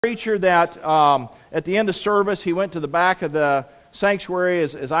Preacher that at the end of service he went to the back of the sanctuary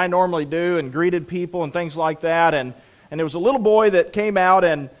as I normally do and greeted people and things like that, and there was a little boy that came out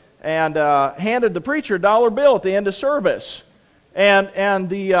and handed the preacher a dollar bill at the end of service, and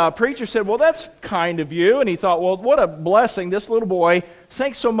the preacher said, "Well, that's kind of you," and he thought, "Well, what a blessing, this little boy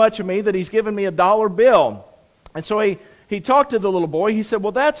thinks so much of me that he's given me a dollar bill." And so he talked to the little boy. He said,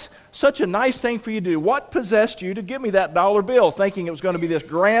 "Well, that's such a nice thing for you to do. What possessed you to give me that dollar bill?" Thinking it was going to be this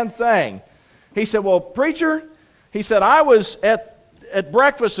grand thing. He said, "Well, preacher," he said, "I was at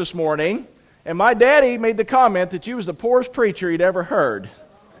breakfast this morning, and my daddy made the comment that you was the poorest preacher he'd ever heard.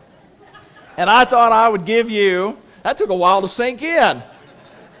 And I thought I would give you," that took a while to sink in,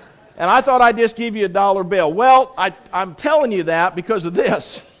 "and I thought I'd just give you a dollar bill." Well, I'm telling you that because of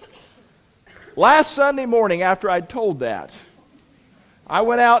this. Last Sunday morning, after I'd told that, I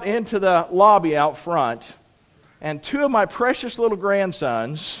went out into the lobby out front, and two of my precious little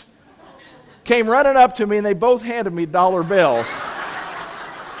grandsons came running up to me, and they both handed me dollar bills.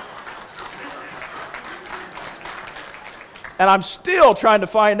 And I'm still trying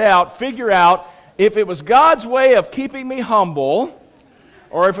to figure out if it was God's way of keeping me humble,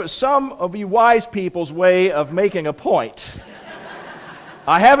 or if it was some of you wise people's way of making a point.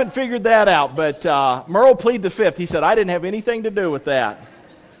 I haven't figured that out, but Merle plead the fifth. He said, "I didn't have anything to do with that."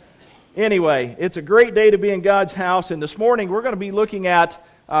 Anyway, it's a great day to be in God's house, and this morning we're going to be looking at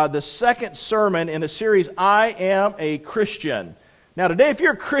the second sermon in a series, I Am a Christian. Now today, if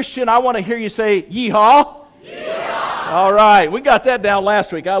you're a Christian, I want to hear you say, "Yeehaw." Yeehaw. All right, we got that down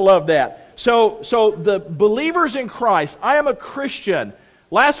last week. I love that. So the believers in Christ, I am a Christian.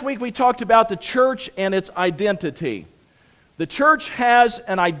 Last week we talked about the church and its identity. The church has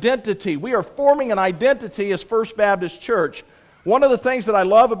an identity. We are forming an identity as First Baptist Church. One of the things that I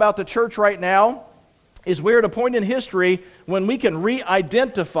love about the church right now is we're at a point in history when we can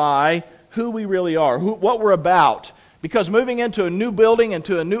re-identify who we really are, what we're about. Because moving into a new building,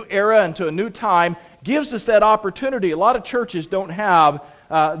 into a new era, into a new time, gives us that opportunity. A lot of churches don't have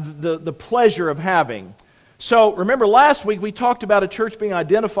the pleasure of having. So remember last week we talked about a church being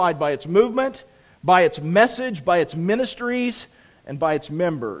identified by its movement, by its message, by its ministries, and by its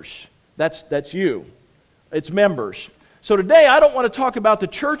members. That's you. Its members. So today I don't want to talk about the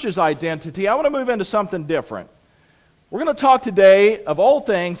church's identity. I want to move into something different. We're going to talk today, of all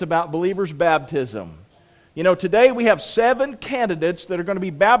things, about believers' baptism. You know, today we have 7 candidates that are going to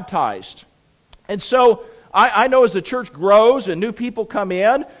be baptized. And so I know as the church grows and new people come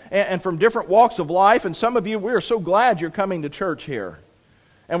in and from different walks of life, and some of you, we are so glad you're coming to church here.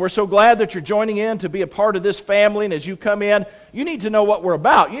 And we're so glad that you're joining in to be a part of this family. And as you come in, you need to know what we're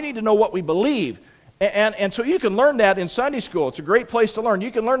about. You need to know what we believe. And so you can learn that in Sunday school. It's a great place to learn. You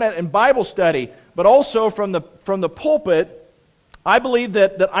can learn that in Bible study. But also from the pulpit, I believe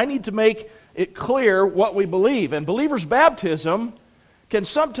that I need to make it clear what we believe. And believers' baptism can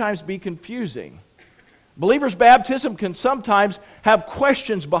sometimes be confusing. Believers' baptism can sometimes have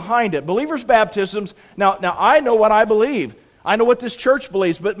questions behind it. Believers' baptisms, now I know what I believe. I know what this church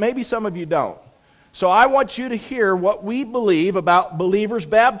believes, but maybe some of you don't. So I want you to hear what we believe about believers'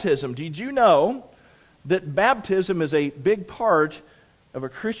 baptism. Did you know that baptism is a big part of a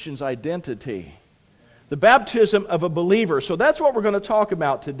Christian's identity? The baptism of a believer. So that's what we're going to talk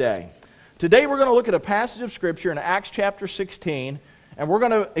about today. Today we're going to look at a passage of Scripture in Acts chapter 16, and we're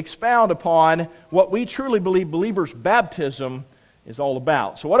going to expound upon what we truly believe believers' baptism is all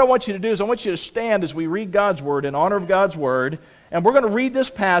about. So what I want you to do is I want you to stand as we read God's Word in honor of God's Word, and we're going to read this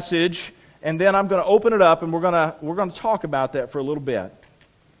passage, and then I'm going to open it up, and we're going to talk about that for a little bit.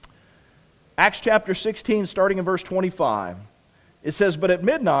 Acts chapter 16, starting in verse 25. It says, "But at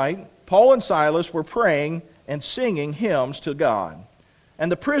midnight, Paul and Silas were praying and singing hymns to God,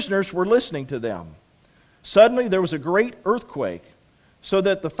 and the prisoners were listening to them. Suddenly there was a great earthquake, so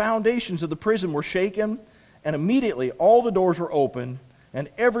that the foundations of the prison were shaken, and immediately all the doors were opened, and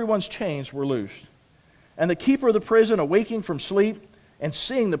everyone's chains were loosed. And the keeper of the prison, awaking from sleep, and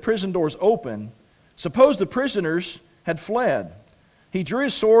seeing the prison doors open, supposed the prisoners had fled. He drew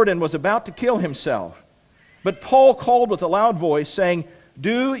his sword and was about to kill himself. But Paul called with a loud voice, saying,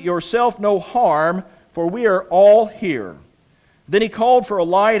 'Do yourself no harm, for we are all here.' Then he called for a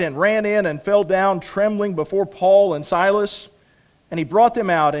light and ran in and fell down trembling before Paul and Silas. And he brought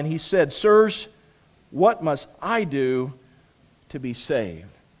them out, and he said, 'Sirs, what must I do to be saved?'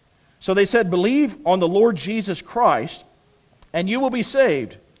 So they said, 'Believe on the Lord Jesus Christ, and you will be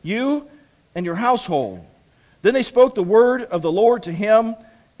saved, you and your household.' Then they spoke the word of the Lord to him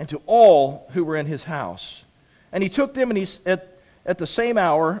and to all who were in his house. And he took them at the same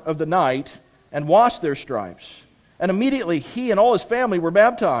hour of the night and washed their stripes. And immediately he and all his family were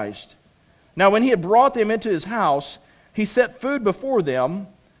baptized. Now when he had brought them into his house, he set food before them,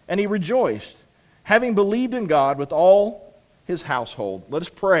 and he rejoiced, having believed in God with all his household. Let us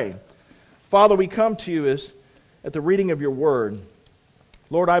pray. Father, we come to you at the reading of your word.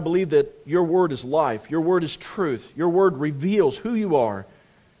 Lord, I believe that your word is life. Your word is truth. Your word reveals who you are.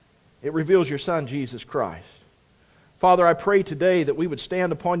 It reveals your Son, Jesus Christ. Father, I pray today that we would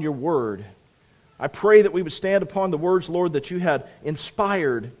stand upon your word. I pray that we would stand upon the words, Lord, that you had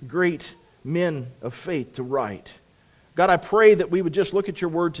inspired great men of faith to write. God, I pray that we would just look at your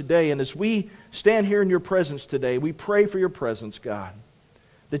word today, and as we stand here in your presence today, we pray for your presence, God,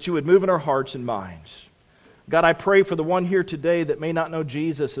 that you would move in our hearts and minds. God, I pray for the one here today that may not know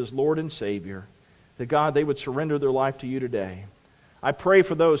Jesus as Lord and Savior, that, God, they would surrender their life to you today. I pray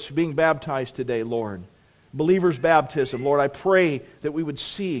for those being baptized today, Lord, believers' baptism. Lord, I pray that we would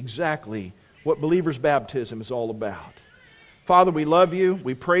see exactly what believers' baptism is all about. Father, we love you,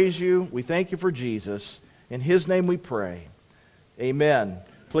 we praise you, we thank you for Jesus. In his name we pray. Amen.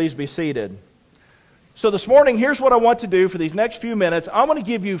 Please be seated. So this morning, here's what I want to do for these next few minutes. I want to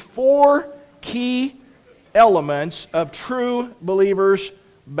give you 4 key elements of true believers'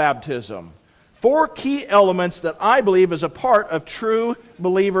 baptism. 4 key elements that I believe is a part of true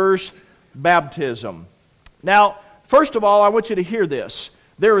believers' baptism. Now, first of all, I want you to hear this.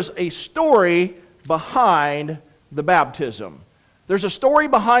 There is a story behind the baptism. There's a story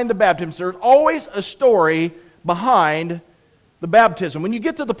behind the baptism. There's always a story behind the baptism. When you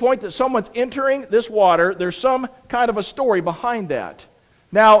get to the point that someone's entering this water, there's some kind of a story behind that.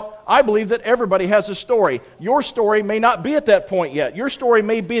 Now, I believe that everybody has a story. Your story may not be at that point yet. Your story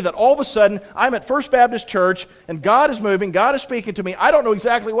may be that all of a sudden, I'm at First Baptist Church, and God is moving, God is speaking to me. I don't know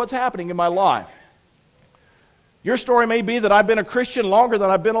exactly what's happening in my life. Your story may be that I've been a Christian longer than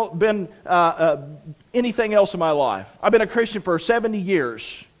I've been anything else in my life. I've been a Christian for 70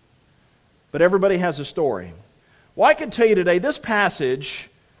 years. But everybody has a story. Well, I can tell you today, this passage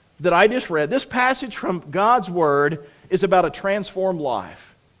that I just read, this passage from God's Word is about a transformed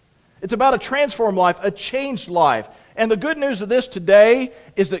life. It's about a transformed life, a changed life. And the good news of this today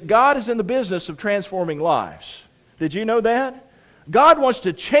is that God is in the business of transforming lives. Did you know that? God wants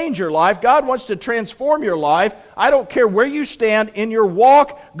to change your life. God wants to transform your life. I don't care where you stand in your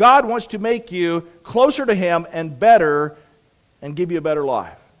walk. God wants to make you closer to Him and better and give you a better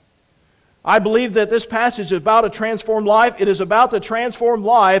life. I believe that this passage is about a transformed life. It is about the transformed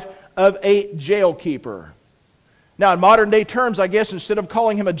life of a jailkeeper. Now, in modern day terms, I guess instead of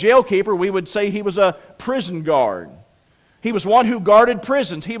calling him a jailkeeper, we would say he was a prison guard. He was one who guarded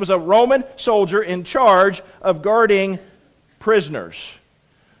prisons. He was a Roman soldier in charge of guarding prisoners.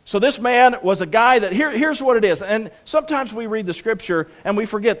 So this man was a guy that, here's what it is. And sometimes we read the Scripture and we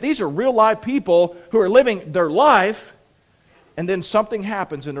forget these are real live people who are living their life, and then something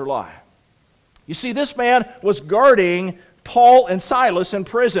happens in their life. You see, this man was guarding Paul and Silas in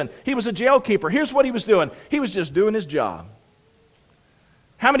prison. He was a jailkeeper. Here's what he was doing. He was just doing his job.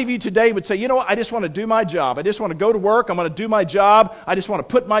 How many of you today would say, you know what, I just want to do my job. I just want to go to work. I'm going to do my job. I just want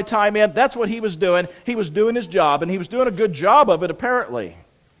to put my time in. That's what he was doing. He was doing his job, and he was doing a good job of it, apparently.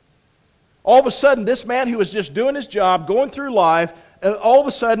 All of a sudden, this man who was just doing his job, going through life, all of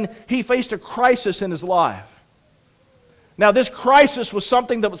a sudden, he faced a crisis in his life. Now, this crisis was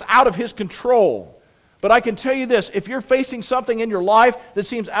something that was out of his control. But I can tell you this, if you're facing something in your life that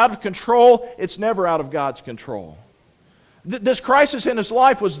seems out of control, it's never out of God's control. This crisis in his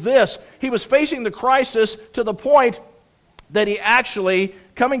life was this. He was facing the crisis to the point that he actually,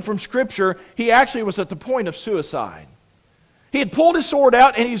 coming from Scripture, he actually was at the point of suicide. He had pulled his sword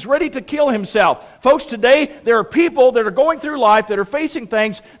out and he's ready to kill himself. Folks, today there are people that are going through life that are facing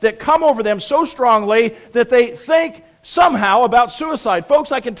things that come over them so strongly that they think somehow about suicide.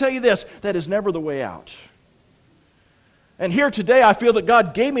 Folks, I can tell you this, that is never the way out. And here today, I feel that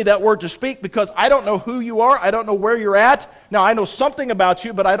God gave me that word to speak because I don't know who you are. I don't know where you're at. Now, I know something about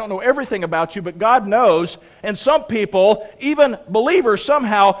you, but I don't know everything about you, but God knows. And some people, even believers,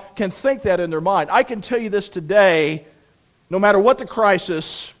 somehow can think that in their mind. I can tell you this today, no matter what the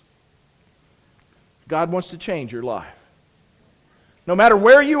crisis, God wants to change your life. No matter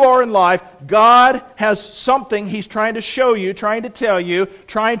where you are in life, God has something He's trying to show you, trying to tell you,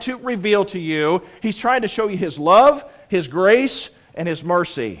 trying to reveal to you. He's trying to show you His love, His grace, and His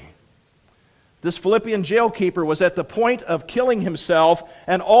mercy. This Philippian jailkeeper was at the point of killing himself,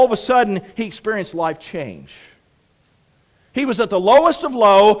 and all of a sudden, he experienced life change. He was at the lowest of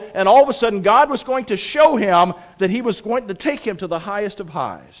low, and all of a sudden, God was going to show him that He was going to take him to the highest of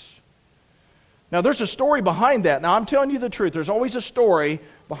highs. Now, there's a story behind that. Now, I'm telling you the truth. There's always a story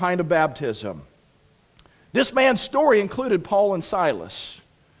behind a baptism. This man's story included Paul and Silas.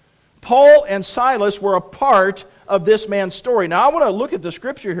 Paul and Silas were a part of this man's story. Now, I want to look at the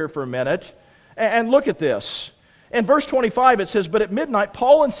scripture here for a minute and look at this. In verse 25, it says, "But at midnight,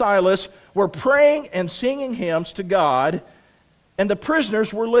 Paul and Silas were praying and singing hymns to God, and the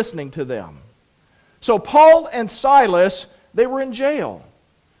prisoners were listening to them." So Paul and Silas, they were in jail.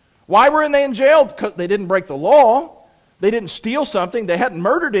 Why were they in jail? Because they didn't break the law. They didn't steal something. They hadn't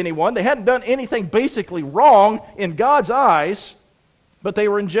murdered anyone. They hadn't done anything basically wrong in God's eyes, but they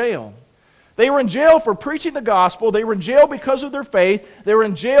were in jail. They were in jail for preaching the gospel. They were in jail because of their faith. They were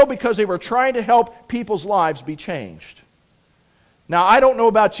in jail because they were trying to help people's lives be changed. Now, I don't know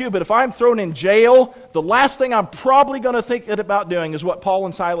about you, but if I'm thrown in jail, the last thing I'm probably going to think about doing is what Paul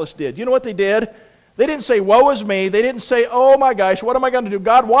and Silas did. You know what they did? They didn't say, "Woe is me." They didn't say, "Oh my gosh, what am I going to do?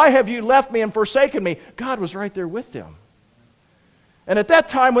 God, why have you left me and forsaken me?" God was right there with them. And at that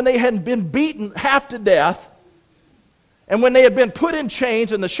time, when they had been beaten half to death, and when they had been put in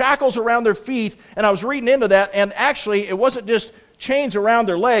chains and the shackles around their feet, and I was reading into that, and actually it wasn't just chains around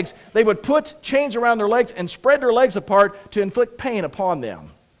their legs. They would put chains around their legs and spread their legs apart to inflict pain upon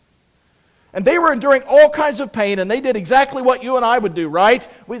them. And they were enduring all kinds of pain, and they did exactly what you and I would do, right?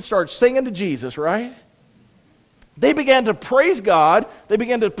 We'd start singing to Jesus, right? They began to praise God, they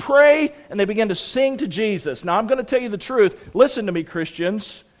began to pray, and they began to sing to Jesus. Now, I'm going to tell you the truth. Listen to me,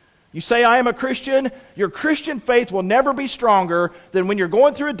 Christians. You say, "I am a Christian." Your Christian faith will never be stronger than when you're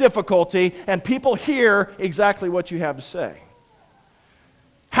going through a difficulty and people hear exactly what you have to say.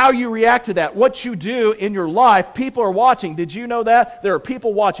 How you react to that, what you do in your life, people are watching. Did you know that? There are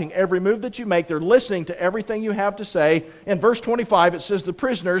people watching every move that you make. They're listening to everything you have to say. In verse 25, it says the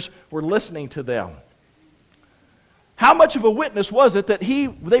prisoners were listening to them. How much of a witness was it that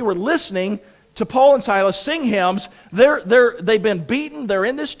they were listening to Paul and Silas sing hymns? They've been beaten, they're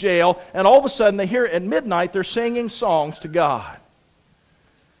in this jail, and all of a sudden they hear at midnight they're singing songs to God.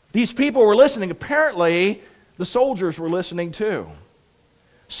 These people were listening. Apparently, the soldiers were listening too.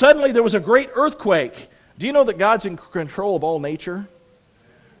 Suddenly there was a great earthquake. Do you know that God's in control of all nature?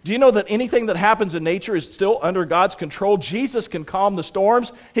 Do you know that anything that happens in nature is still under God's control? Jesus can calm the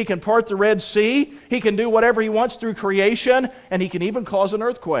storms. He can part the Red Sea. He can do whatever He wants through creation, and He can even cause an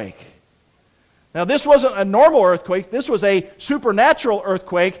earthquake. Now, this wasn't a normal earthquake. This was a supernatural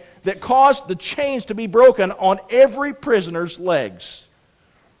earthquake that caused the chains to be broken on every prisoner's legs.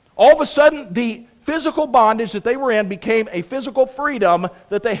 All of a sudden, the physical bondage that they were in became a physical freedom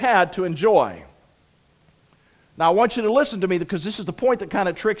that they had to enjoy. Now, I want you to listen to me because this is the point that kind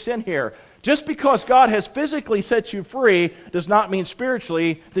of tricks in here. Just because God has physically set you free does not mean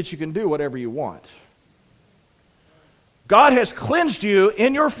spiritually that you can do whatever you want. God has cleansed you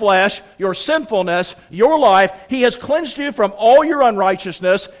in your flesh, your sinfulness, your life. He has cleansed you from all your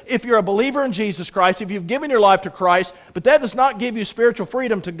unrighteousness if you're a believer in Jesus Christ, if you've given your life to Christ, but that does not give you spiritual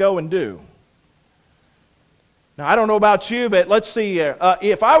freedom to go and do. Now, I don't know about you, but let's see.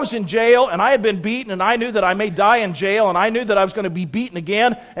 If I was in jail and I had been beaten and I knew that I may die in jail and I knew that I was going to be beaten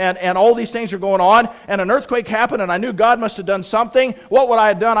again and all these things are going on and an earthquake happened and I knew God must have done something, what would I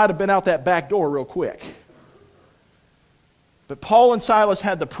have done? I'd have been out that back door real quick. But Paul and Silas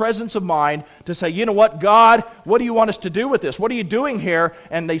had the presence of mind to say, "You know what, God, what do you want us to do with this? What are you doing here?"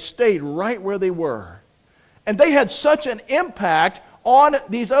 And they stayed right where they were. And they had such an impact on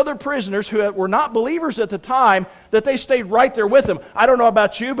these other prisoners who were not believers at the time that they stayed right there with them. I don't know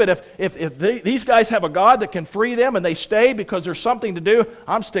about you, but if these guys have a God that can free them and they stay because there's something to do,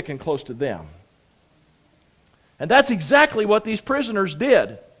 I'm sticking close to them. And that's exactly what these prisoners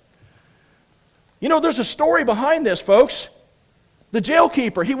did. You know, there's a story behind this, folks. The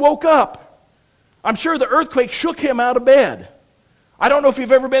jailkeeper, he woke up. I'm sure the earthquake shook him out of bed. I don't know if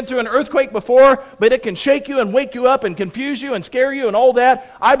you've ever been through an earthquake before, but it can shake you and wake you up and confuse you and scare you and all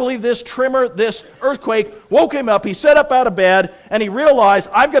that. I believe this earthquake woke him up. He sat up out of bed and he realized,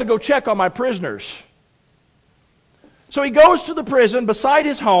 I've got to go check on my prisoners. So he goes to the prison beside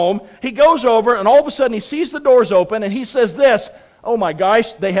his home. He goes over and all of a sudden he sees the doors open and he says this, "Oh my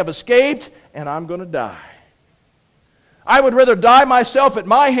gosh, they have escaped and I'm going to die. I would rather die myself at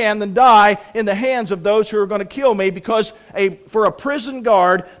my hand than die in the hands of those who are going to kill me," because for a prison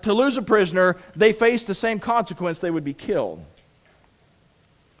guard to lose a prisoner, they face the same consequence. They would be killed.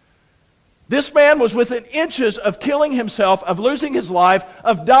 This man was within inches of killing himself, of losing his life,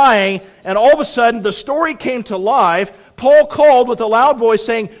 of dying, and all of a sudden the story came to life. Paul called with a loud voice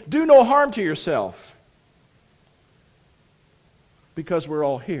saying, "Do no harm to yourself," because we're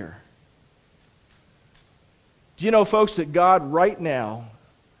all here. Do you know, folks, that God right now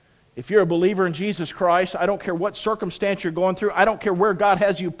If you're a believer in Jesus Christ, I don't care what circumstance you're going through. I don't care where God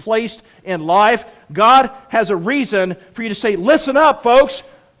has you placed in life. God has a reason for you to say, listen up, folks.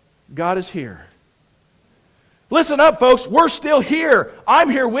 God is here. Listen up, folks. We're still here. I'm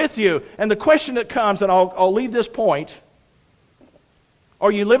here with you. And the question that comes, and I'll leave this point,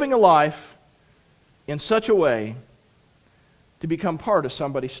 are you living a life in such a way to become part of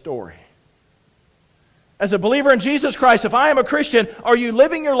somebody's story? As a believer in Jesus Christ, if I am a Christian, are you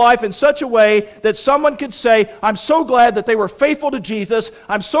living your life in such a way that someone could say, I'm so glad that they were faithful to Jesus.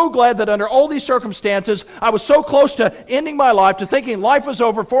 I'm so glad that under all these circumstances, I was so close to ending my life, to thinking life was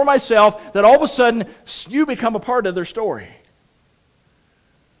over for myself, that all of a sudden you become a part of their story.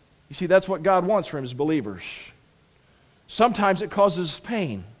 You see, that's what God wants from His believers. Sometimes it causes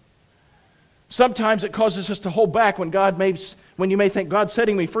pain. Sometimes it causes us to hold back when you may think, God's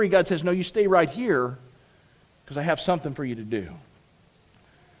setting me free. God says, no, you stay right here, because I have something for you to do.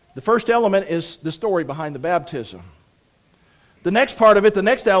 The first element is the story behind the baptism. The next part of it, the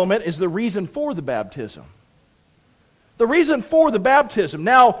next element, is the reason for the baptism. The reason for the baptism.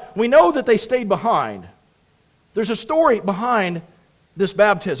 Now, we know that they stayed behind. There's a story behind this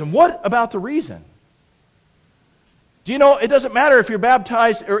baptism. What about the reason? Do you know, it doesn't matter if you're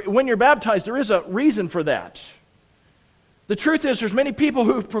baptized, or when you're baptized, there is a reason for that. The truth is, there's many people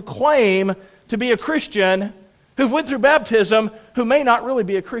who proclaim to be a Christian, who've went through baptism, who may not really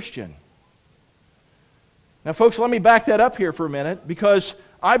be a Christian. Now, folks, let me back that up here for a minute, because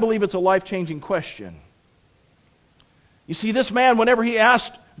I believe it's a life-changing question. You see, this man, whenever he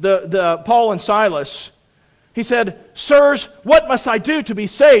asked the Paul and Silas, he said, sirs, what must I do to be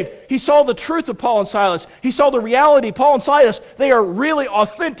saved? He saw the truth of Paul and Silas. He saw the reality. Paul and Silas, they are really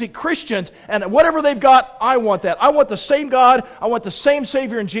authentic Christians. And whatever they've got, I want that. I want the same God. I want the same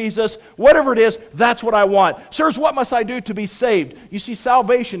Savior in Jesus. Whatever it is, that's what I want. Sirs, what must I do to be saved? You see,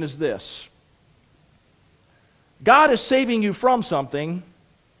 salvation is this. God is saving you from something,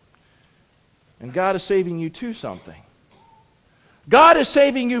 and God is saving you to something. God is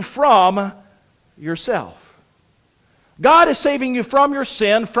saving you from yourself. God is saving you from your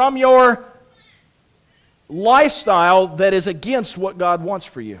sin, from your lifestyle that is against what God wants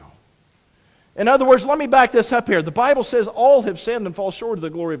for you. In other words, let me back this up here. The Bible says all have sinned and fall short of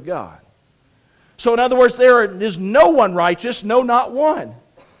the glory of God. So in other words, there is no one righteous, no, not one.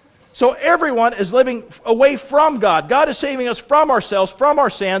 So everyone is living away from God. God is saving us from ourselves, from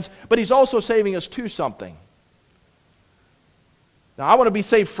our sins, but He's also saving us to something. Now, I want to be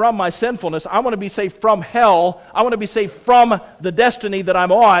saved from my sinfulness. I want to be saved from hell. I want to be saved from the destiny that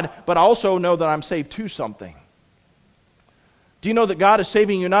I'm on, but I also know that I'm saved to something. Do you know that God is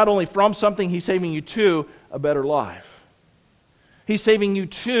saving you not only from something, He's saving you to a better life? He's saving you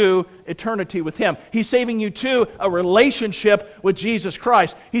to eternity with Him. He's saving you to a relationship with Jesus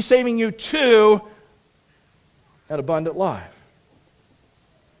Christ. He's saving you to an abundant life.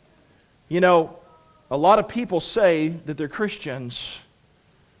 You know, a lot of people say that they're Christians.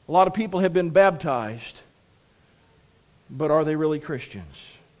 A lot of people have been baptized. But are they really Christians?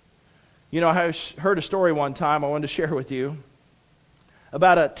 You know, I heard a story one time I wanted to share with you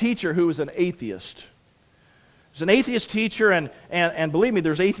about a teacher who was an atheist. He was an atheist teacher, and believe me,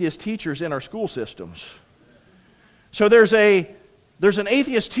 there's atheist teachers in our school systems. So there's an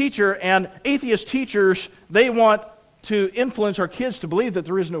atheist teacher, and atheist teachers, they want to influence our kids to believe that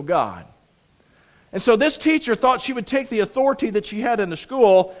there is no God. And so this teacher thought she would take the authority that she had in the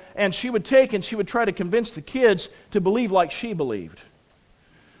school, and she would try to convince the kids to believe like she believed.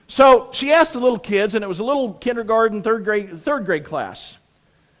 So she asked the little kids, and it was a little kindergarten, third grade class.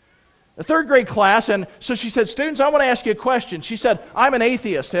 A third grade class, and so she said, students, I want to ask you a question. She said, I'm an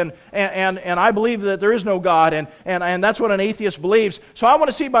atheist, and I believe that there is no God, and that's what an atheist believes. So I want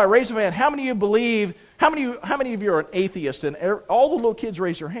to see by a raise of hand, how many of you believe, how many of you are an atheist? And all the little kids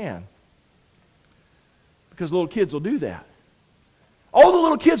raise their hand. Because little kids will do that. All the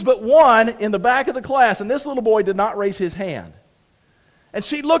little kids but one in the back of the class, and this little boy did not raise his hand. And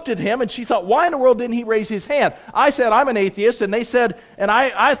she looked at him and she thought, why in the world didn't he raise his hand? I said, I'm an atheist, and they said, and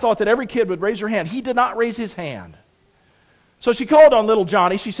I thought that every kid would raise their hand. He did not raise his hand. So she called on little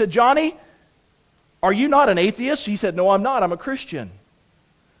Johnny. She said, Johnny, are you not an atheist? He said, no, I'm not. I'm a Christian.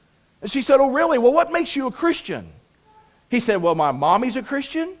 And she said, oh, really? Well, what makes you a Christian? He said, well, my mommy's a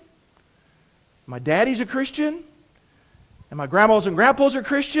Christian. My daddy's a Christian, and my grandmas and grandpas are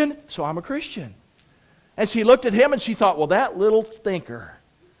Christian, so I'm a Christian. And she looked at him and she thought, well, that little thinker,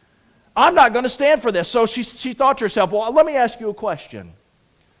 I'm not going to stand for this. So she thought to herself, well, let me ask you a question.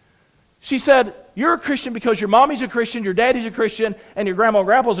 She said, you're a Christian because your mommy's a Christian, your daddy's a Christian, and your grandma and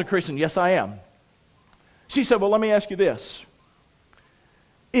grandpa's a Christian. Yes, I am. She said, well, let me ask you this.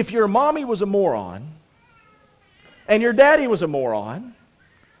 if your mommy was a moron, and your daddy was a moron,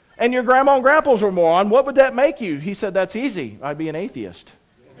 and your grandma and grandpas were a moron, what would that make you? He said, that's easy. I'd be an atheist.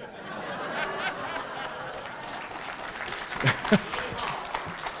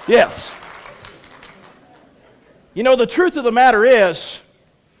 Yes. You know, the truth of the matter is,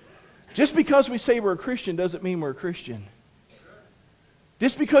 just because we say we're a Christian doesn't mean we're a Christian.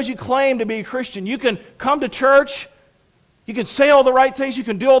 Just because you claim to be a Christian, you can come to church, you can say all the right things, you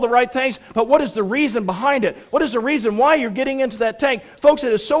can do all the right things, but what is the reason behind it? What is the reason why you're getting into that tank? Folks,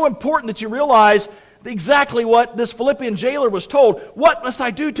 it is so important that you realize exactly what this Philippian jailer was told. What must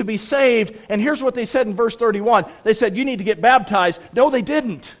I do to be saved? And here's what they said in verse 31. They said, you need to get baptized. No, they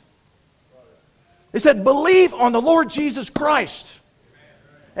didn't. They said, believe on the Lord Jesus Christ,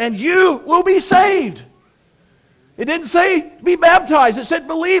 and you will be saved. It didn't say be baptized. It said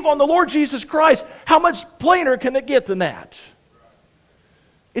believe on the Lord Jesus Christ. How much plainer can it get than that?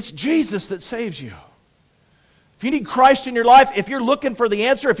 It's Jesus that saves you. If you need Christ in your life, if you're looking for the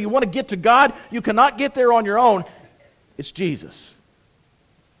answer, if you want to get to God, you cannot get there on your own. It's Jesus.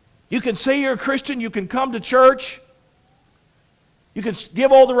 You can say you're a Christian. You can come to church. You can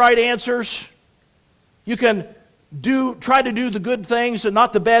give all the right answers. You can try to do the good things and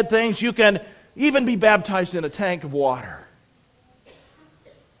not the bad things. You can even be baptized in a tank of water.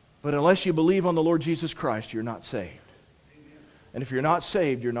 But unless you believe on the Lord Jesus Christ, you're not saved. And if you're not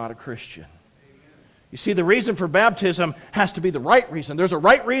saved, you're not a Christian. You see, the reason for baptism has to be the right reason. There's a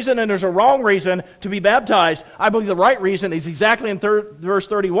right reason and there's a wrong reason to be baptized. I believe the right reason is exactly in verse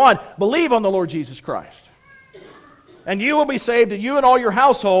 31. Believe on the Lord Jesus Christ, and you will be saved, and you and all your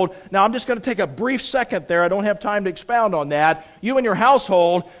household. Now, I'm just going to take a brief second there. I don't have time to expound on that. You and your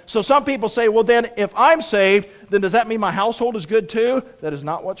household. So some people say, well, then, if I'm saved, then does that mean my household is good too? That is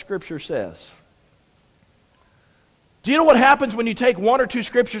not what Scripture says. Do you know what happens when you take one or two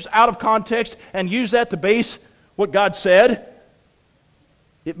Scriptures out of context and use that to base what God said?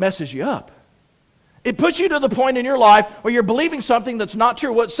 It messes you up. It puts you to the point in your life where you're believing something that's not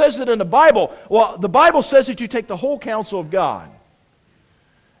true. What says it in the Bible? Well, the Bible says that you take the whole counsel of God.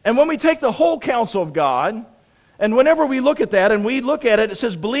 And when we take the whole counsel of God, and whenever we look at that and we look at it, it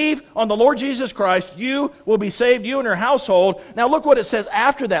says, believe on the Lord Jesus Christ, you will be saved, you and your household. Now look what it says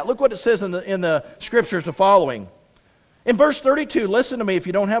after that. Look what it says in the Scriptures the following. In verse 32, listen to me. If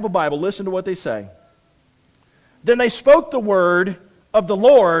you don't have a Bible, listen to what they say. Then they spoke the word of the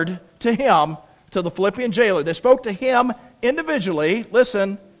Lord to him, to the Philippian jailer. They spoke to him individually,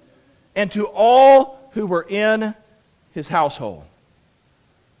 listen, and to all who were in his household.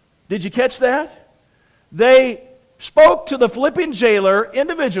 Did you catch that? They spoke to the Philippian jailer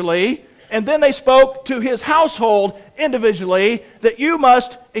individually, and then they spoke to his household individually, that you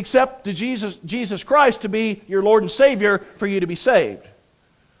must accept Jesus Christ to be your Lord and Savior for you to be saved.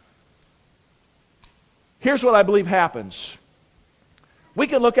 Here's what I believe happens. We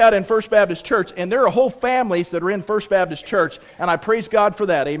can look out in First Baptist Church, and there are whole families that are in First Baptist Church, and I praise God for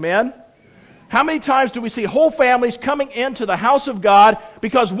that. Amen? How many times do we see whole families coming into the house of God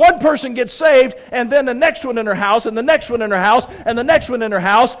because one person gets saved, and then the next one in their house, and the next one in their house, and the next one in their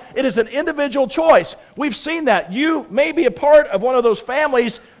house? It is an individual choice. We've seen that. You may be a part of one of those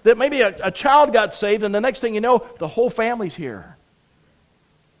families that maybe a child got saved, and the next thing you know, the whole family's here.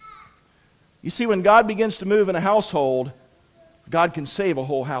 You see, when God begins to move in a household, God can save a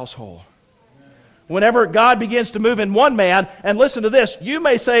whole household. Whenever God begins to move in one man, and listen to this, you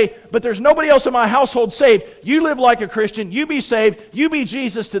may say, but there's nobody else in my household saved. You live like a Christian, you be saved, you be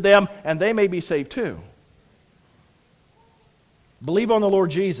Jesus to them, and they may be saved too. Believe on the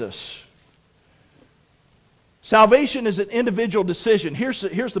Lord Jesus. Salvation is an individual decision. Here's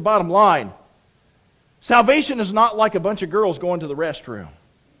the bottom line. Salvation is not like a bunch of girls going to the restroom.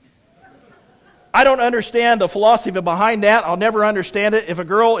 I don't understand the philosophy behind that. I'll never understand it. If a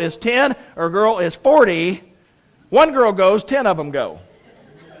girl is 10 or a girl is 40, one girl goes, 10 of them go.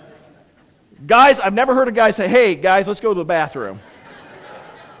 Guys, I've never heard a guy say, hey, guys, let's go to the bathroom.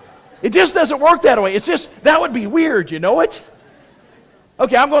 It just doesn't work that way. It's just, that would be weird, you know it?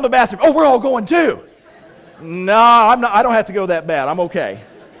 Okay, I'm going to the bathroom. Oh, we're all going too. No, I don't have to go that bad. I'm okay.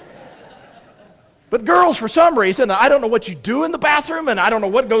 But girls, for some reason, I don't know what you do in the bathroom, and I don't know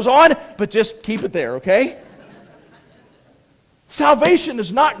what goes on, but just keep it there, okay? Salvation is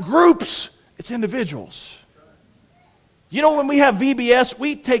not groups, it's individuals. You know, when we have VBS,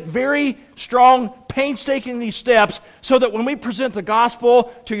 we take very strong, painstaking steps so that when we present the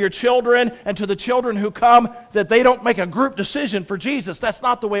gospel to your children and to the children who come, that they don't make a group decision for Jesus. That's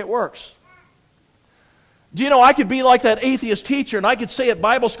not the way it works. Do you know, I could be like that atheist teacher, and I could say at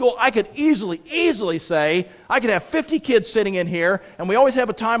Bible school, I could easily say, I could have 50 kids sitting in here, and we always have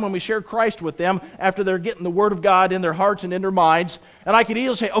a time when we share Christ with them after they're getting the Word of God in their hearts and in their minds. And I could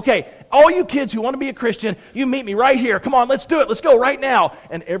easily say, okay, all you kids who want to be a Christian, you meet me right here. Come on, let's do it. Let's go right now.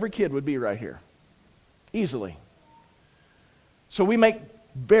 And every kid would be right here. Easily. So we make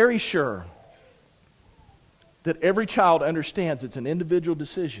very sure that every child understands it's an individual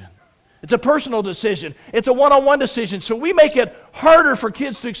decision. It's a personal decision. It's a one-on-one decision. So we make it harder for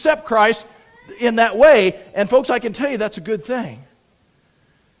kids to accept Christ in that way. And folks, I can tell you that's a good thing.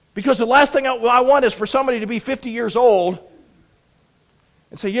 Because the last thing I want is for somebody to be 50 years old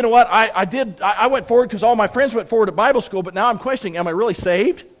and say, you know what, I went forward because all my friends went forward at Bible school, but now I'm questioning, am I really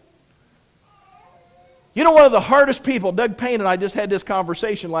saved? You know, one of the hardest people, Doug Payne and I just had this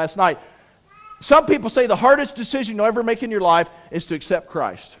conversation last night. Some people say the hardest decision you'll ever make in your life is to accept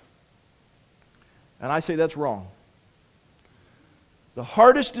Christ. And I say that's wrong. The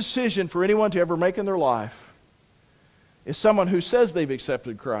hardest decision for anyone to ever make in their life is someone who says they've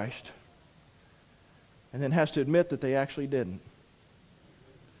accepted Christ and then has to admit that they actually didn't.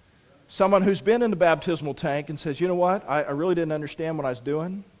 Someone who's been in the baptismal tank and says, you know what, I really didn't understand what I was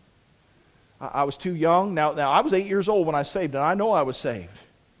doing. I was too young. Now I was 8 years old when I was saved, and I know I was saved.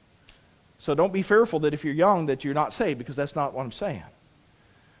 So don't be fearful that if you're young that you're not saved, because that's not what I'm saying.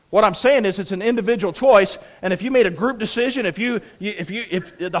 What I'm saying is it's an individual choice, and if you made a group decision, if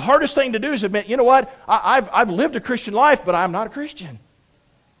the hardest thing to do is admit, you know what, I've lived a Christian life, but I'm not a Christian.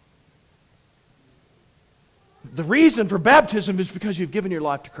 The reason for baptism is because you've given your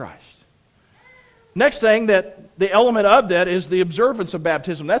life to Christ. Next thing, that the element of that is the observance of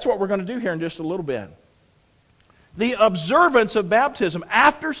baptism. That's what we're going to do here in just a little bit. The observance of baptism.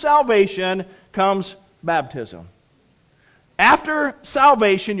 After salvation comes baptism. After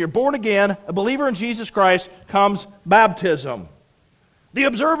salvation, you're born again, a believer in Jesus Christ, comes baptism. The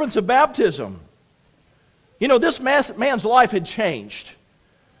observance of baptism. You know, this man's life had changed.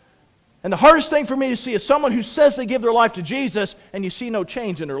 And the hardest thing for me to see is someone who says they give their life to Jesus and you see no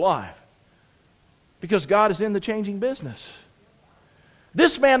change in their life. Because God is in the changing business.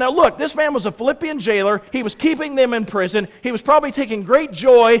 This man, now look, this man was a Philippian jailer. He was keeping them in prison. He was probably taking great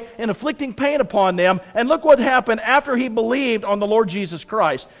joy in inflicting pain upon them. And look what happened after he believed on the Lord Jesus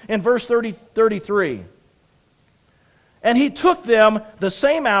Christ. In verse 33. And he took them the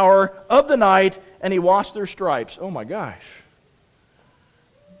same hour of the night, and he washed their stripes. Oh my gosh.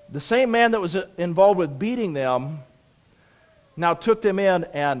 The same man that was involved with beating them now took them in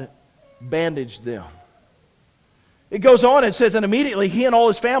and bandaged them. It goes on, it says, and immediately he and all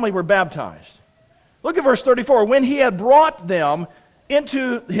his family were baptized. Look at verse 34. When he had brought them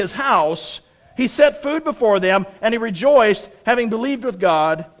into his house, he set food before them, and he rejoiced, having believed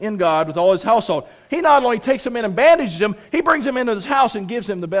in God with all his household. He not only takes them in and bandages them, he brings them into his house and gives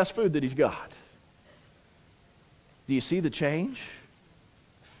them the best food that he's got. Do you see the change?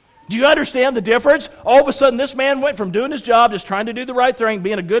 Do you understand the difference? All of a sudden, this man went from doing his job, just trying to do the right thing,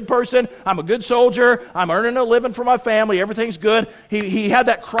 being a good person. I'm a good soldier. I'm earning a living for my family. Everything's good. He had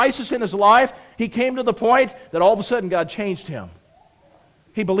that crisis in his life. He came to the point that all of a sudden God changed him.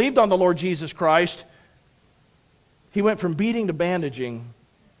 He believed on the Lord Jesus Christ. He went from beating to bandaging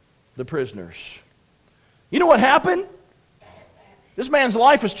the prisoners. You know what happened? This man's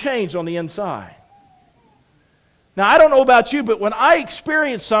life was changed on the inside. Now, I don't know about you, but when I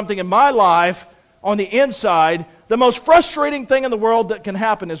experience something in my life on the inside, the most frustrating thing in the world that can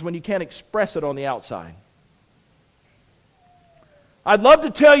happen is when you can't express it on the outside. I'd love to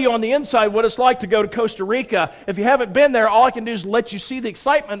tell you on the inside what it's like to go to Costa Rica. If you haven't been there, all I can do is let you see the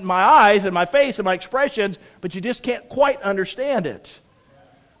excitement in my eyes and my face and my expressions, but you just can't quite understand it.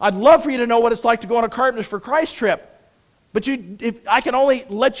 I'd love for you to know what it's like to go on a Carpenters for Christ trip, but I can only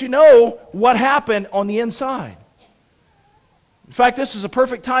let you know what happened on the inside. In fact, this is a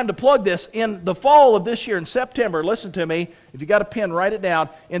perfect time to plug this. In the fall of this year, in September, listen to me. If you got a pen, write it down.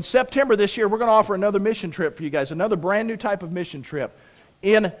 In September this year, we're going to offer another mission trip for you guys, another brand new type of mission trip.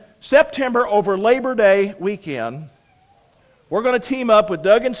 In September, over Labor Day weekend, we're going to team up with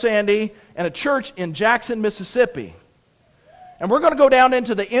Doug and Sandy and a church in Jackson, Mississippi. And we're going to go down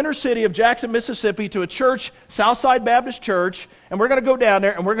into the inner city of Jackson, Mississippi to a church, Southside Baptist Church, and we're going to go down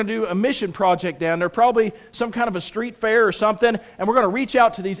there and we're going to do a mission project down there, probably some kind of a street fair or something, and we're going to reach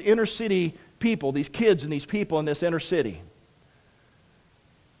out to these inner city people, these kids and these people in this inner city.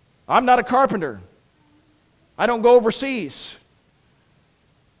 I'm not a carpenter. I don't go overseas.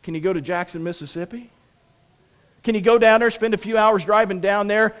 Can you go to Jackson, Mississippi? Can you go down there, spend a few hours driving down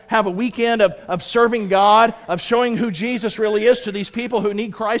there, have a weekend of serving God, of showing who Jesus really is to these people who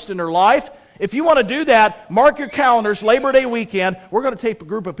need Christ in their life? If you want to do that, mark your calendars, Labor Day weekend. We're going to take a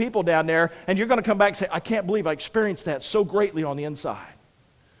group of people down there, and you're going to come back and say, I can't believe I experienced that so greatly on the inside.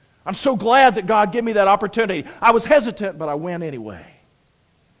 I'm so glad that God gave me that opportunity. I was hesitant, but I went anyway.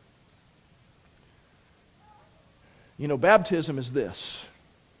 You know, baptism is this.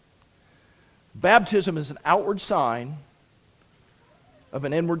 Baptism is an outward sign of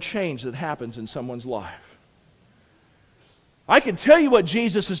an inward change that happens in someone's life. I can tell you what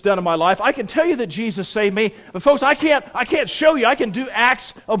Jesus has done in my life. I can tell you that Jesus saved me. But folks, I can't show you. I can do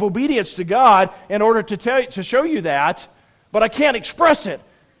acts of obedience to God in order to show you that, but I can't express it.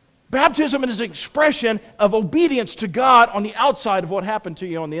 Baptism is an expression of obedience to God on the outside of what happened to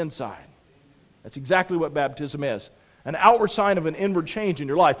you on the inside. That's exactly what baptism is. An outward sign of an inward change in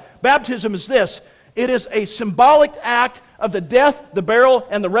your life. Baptism is this. It is a symbolic act of the death, the burial,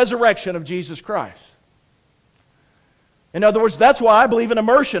 and the resurrection of Jesus Christ. In other words, that's why I believe in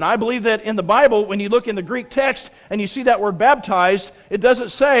immersion. I believe that in the Bible, when you look in the Greek text and you see that word baptized, it doesn't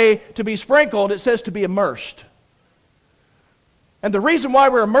say to be sprinkled, it says to be immersed. And the reason why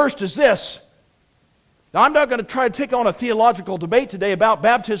we're immersed is this. Now, I'm not going to try to take on a theological debate today about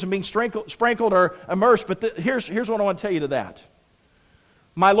baptism being sprinkled or immersed, but here's what I want to tell you to that.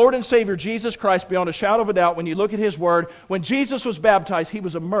 My Lord and Savior, Jesus Christ, beyond a shadow of a doubt, when you look at His Word, when Jesus was baptized, He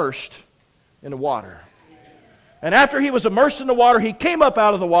was immersed in the water. And after He was immersed in the water, He came up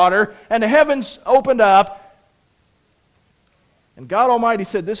out of the water, and the heavens opened up, and God Almighty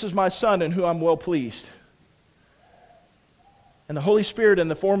said, "This is my Son in whom I'm well pleased." And the Holy Spirit in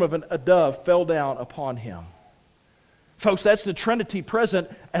the form of a dove fell down upon Him. Folks, that's the Trinity present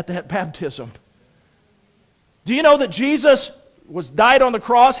at that baptism. Do you know that Jesus died on the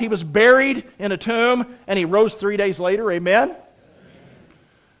cross, He was buried in a tomb, and He rose 3 days later? Amen?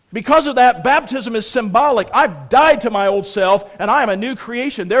 Because of that, baptism is symbolic. I've died to my old self, and I am a new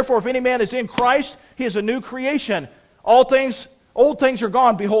creation. Therefore, if any man is in Christ, he is a new creation. Old things are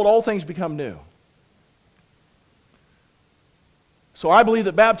gone. Behold, all things become new. So I believe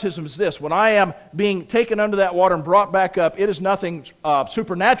that baptism is this. When I am being taken under that water and brought back up, it is nothing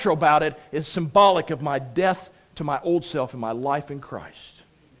supernatural about it. It's symbolic of my death to my old self and my life in Christ.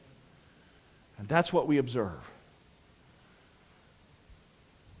 And that's what we observe.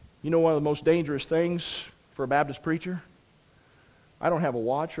 You know one of the most dangerous things for a Baptist preacher? I don't have a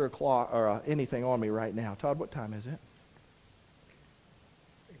watch or a clock or anything on me right now. Todd, what time is it?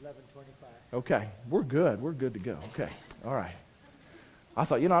 11:25. Okay, we're good. We're good to go. Okay, all right. I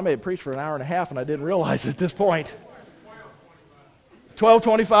thought, I may have preached for an hour and a half, and I didn't realize at this point.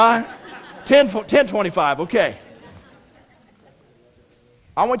 12:25? 10:25, okay.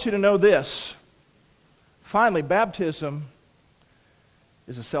 I want you to know this. Finally, baptism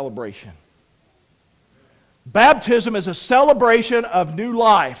is a celebration. Baptism is a celebration of new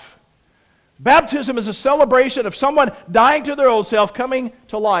life. Baptism is a celebration of someone dying to their old self, coming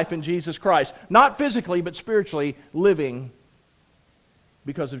to life in Jesus Christ. Not physically, but spiritually living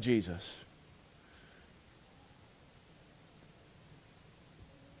because of Jesus.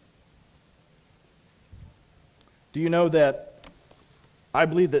 Do you know that I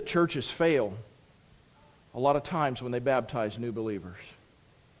believe that churches fail a lot of times when they baptize new believers?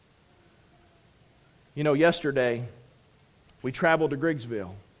 You know, yesterday we traveled to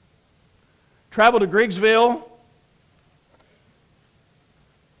Griggsville. Traveled to Griggsville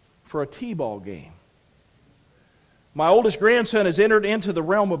for a T-ball game. My oldest grandson has entered into the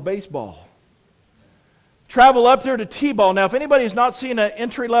realm of baseball. Travel up there to T-ball. Now, if anybody has not seen an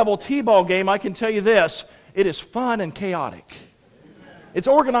entry-level T-ball game, I can tell you this. It is fun and chaotic. It's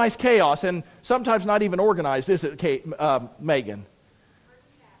organized chaos, and sometimes not even organized, is it, Megan?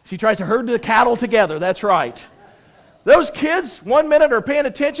 She tries to herd the cattle together, that's right. Those kids, 1 minute are paying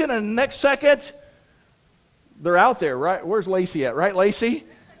attention, and the next second, they're out there, right? Where's Lacey at, right, Lacey?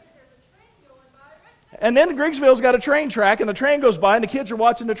 And then Griggsville's got a train track, and the train goes by, and the kids are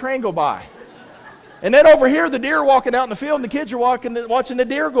watching the train go by. And then over here, the deer are walking out in the field, and the kids are watching the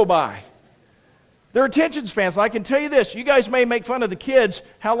deer go by. Their attention spans. And I can tell you this, you guys may make fun of the kids.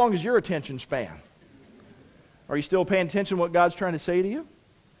 How long is your attention span? Are you still paying attention to what God's trying to say to you?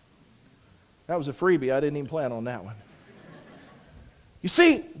 That was a freebie. I didn't even plan on that one. You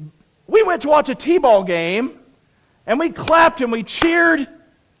see, we went to watch a T-ball game, and we clapped and we cheered.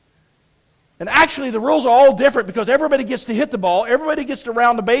 And actually, the rules are all different because everybody gets to hit the ball, everybody gets to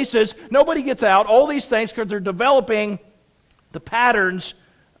round the bases, nobody gets out, all these things because they're developing the patterns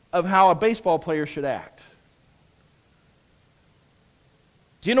of how a baseball player should act.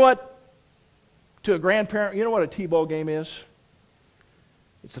 Do you know what, to a grandparent, you know what a T-ball game is?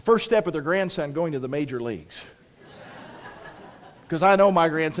 It's the first step of their grandson going to the major leagues. because I know my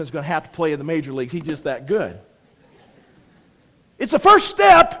grandson's going to have to play in the major leagues. He's just that good. It's the first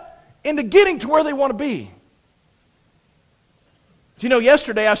step into getting to where they want to be. Do you know,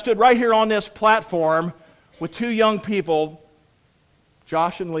 yesterday I stood right here on this platform with two young people,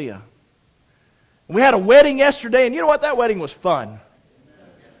 Josh and Leah. We had a wedding yesterday, and you know what? That wedding was fun.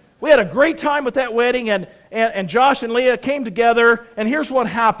 We had a great time with that wedding, and Josh and Leah came together, and here's what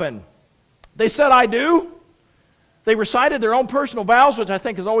happened. They said, "I do." They recited their own personal vows, which I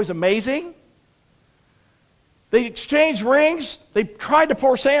think is always amazing. They exchanged rings. They tried to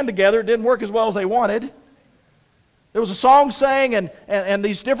pour sand together. It didn't work as well as they wanted. There was a song sang, and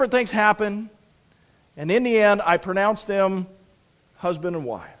these different things happened. And in the end, I pronounced them husband and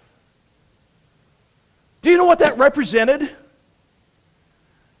wife. Do you know what that represented?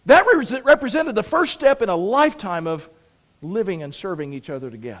 That represented the first step in a lifetime of living and serving each other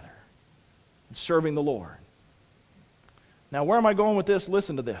together. And serving the Lord. Now, where am I going with this?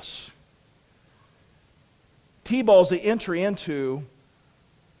 Listen to this. T-ball is the entry into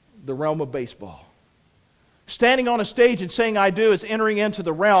the realm of baseball. Standing on a stage and saying "I do" is entering into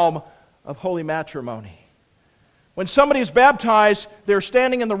the realm of holy matrimony. When somebody is baptized, they're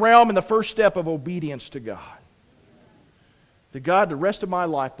standing in the realm in the first step of obedience to God. To God, the rest of my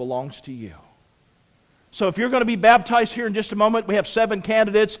life belongs to you. So if you're going to be baptized here in just a moment, we have 7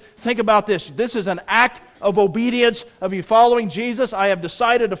 candidates. Think about this. This is an act of obedience of you following Jesus. I have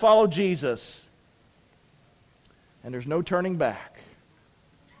decided to follow Jesus. And there's no turning back.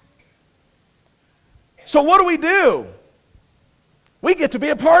 So what do? We get to be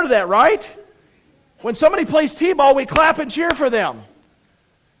a part of that, right? When somebody plays T-ball, we clap and cheer for them.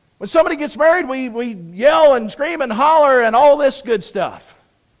 When somebody gets married, we yell and scream and holler and all this good stuff.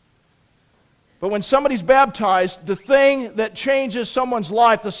 But when somebody's baptized, the thing that changes someone's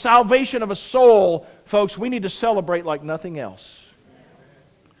life, the salvation of a soul, folks, we need to celebrate like nothing else.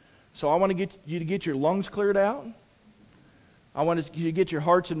 So I want to get you to get your lungs cleared out. I want you to get your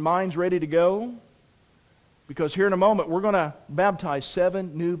hearts and minds ready to go. Because here in a moment, we're going to baptize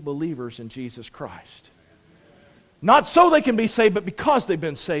 7 new believers in Jesus Christ. Not so they can be saved, but because they've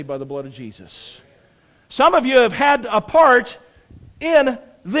been saved by the blood of Jesus. Some of you have had a part in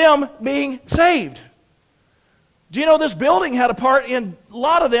them being saved. Do you know this building had a part in a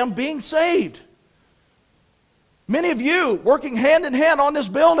lot of them being saved? Many of you working hand in hand on this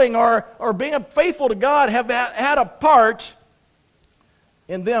building or being faithful to God have had a part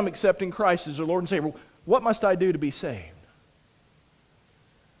in them accepting Christ as their Lord and Savior. What must I do to be saved?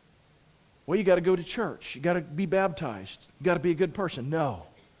 Well, you got to go to church. You got to be baptized. You got to be a good person. No.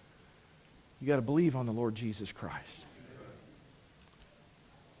 You got to believe on the Lord Jesus Christ.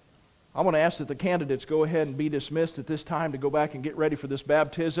 I want to ask that the candidates go ahead and be dismissed at this time to go back and get ready for this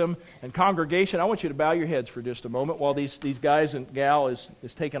baptism. And congregation, I want you to bow your heads for just a moment while these guys and gal is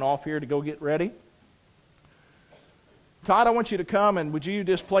taking off here to go get ready. Todd, I want you to come, and would you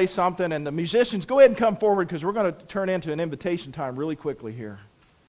just play something? And the musicians, go ahead and come forward because we're going to turn into an invitation time really quickly here.